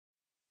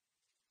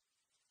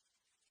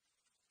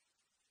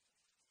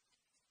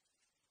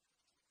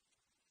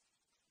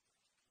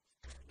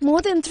More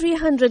than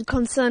 300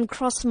 concerned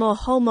Crossmoor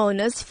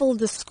homeowners filled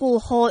the school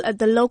hall at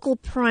the local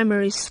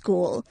primary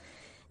school.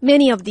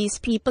 Many of these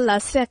people are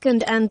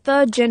second and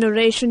third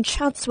generation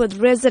Chatsworth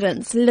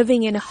residents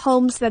living in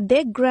homes that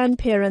their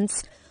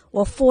grandparents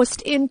were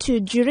forced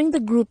into during the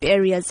Group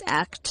Areas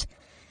Act.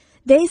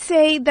 They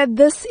say that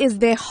this is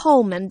their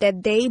home and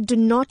that they do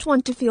not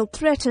want to feel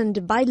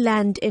threatened by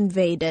land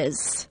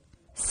invaders.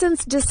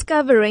 Since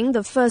discovering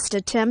the first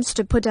attempts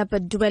to put up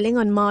a dwelling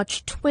on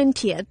March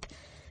 20th,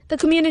 the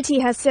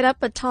community has set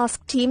up a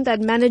task team that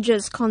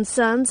manages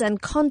concerns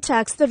and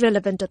contacts the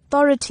relevant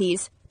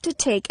authorities to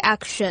take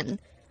action.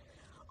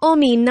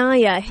 Omi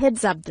Naya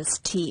heads up this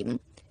team.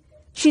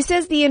 She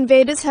says the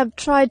invaders have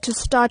tried to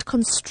start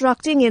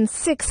constructing in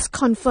 6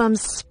 confirmed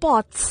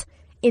spots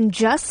in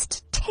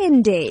just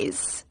 10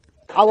 days.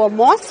 Our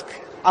mosque,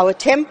 our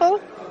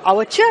temple,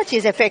 our church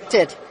is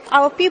affected.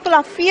 Our people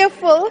are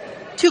fearful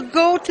to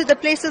go to the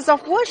places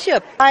of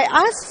worship. By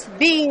us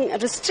being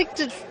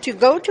restricted to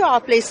go to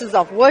our places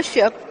of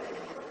worship,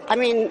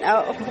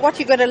 what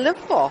you got to live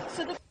for?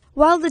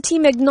 While the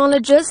team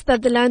acknowledges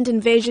that the Land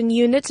Invasion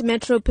Unit,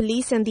 Metro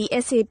Police and the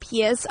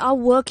SABC are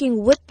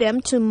working with them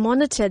to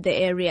monitor the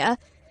area,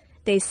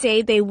 they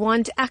say they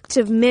want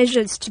active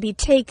measures to be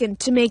taken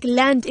to make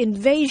land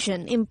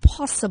invasion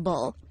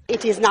impossible.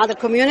 It is now the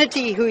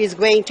community who is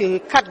going to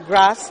cut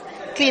grass,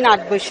 clean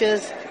out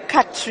bushes,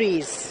 cut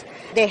trees.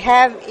 They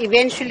have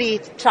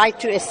eventually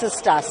tried to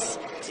assist us.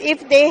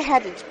 If they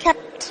had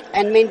kept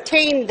and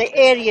maintained the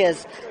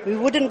areas, we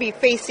wouldn't be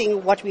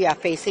facing what we are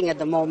facing at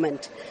the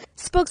moment.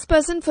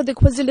 Spokesperson for the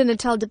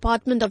KwaZulu-Natal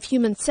Department of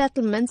Human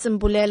Settlements,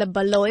 Mbulela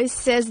Baloy,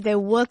 says they're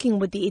working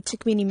with the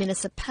eThekwini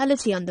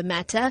municipality on the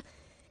matter,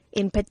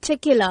 in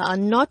particular are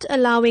not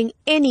allowing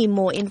any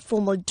more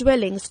informal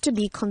dwellings to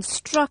be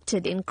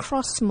constructed in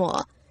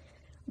Crossmoor.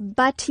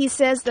 But he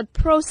says the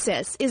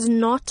process is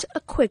not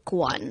a quick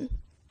one.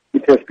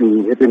 It has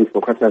been happening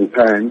for quite some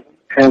time.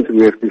 Hence,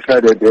 we have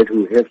decided that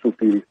we have to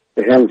be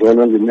hands-on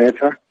on the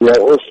matter. We are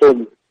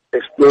also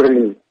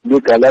exploring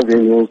legal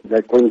avenues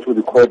like going to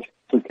the court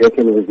to get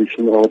an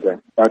eviction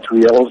order. But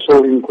we are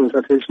also in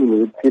consultation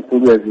with people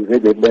who have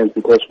invaded land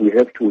because we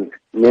have to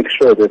make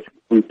sure that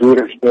we do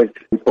respect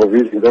the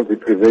provisions of the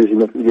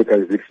Prevention of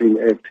Illegal Eviction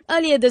Act.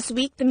 Earlier this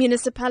week, the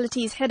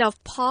municipality's head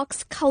of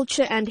Parks,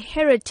 Culture and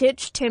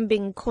Heritage,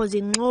 Tembing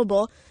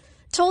Khozi-Ngobo,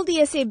 told the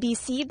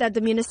SABC that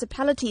the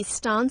municipality's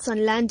stance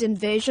on land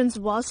invasions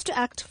was to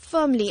act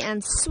firmly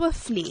and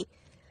swiftly.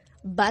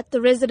 But the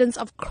residents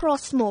of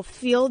Crossmoor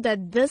feel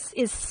that this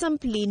is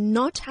simply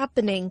not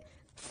happening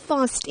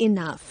fast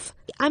enough.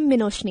 I'm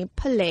Minoshni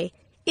Pillay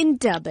in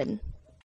Durban.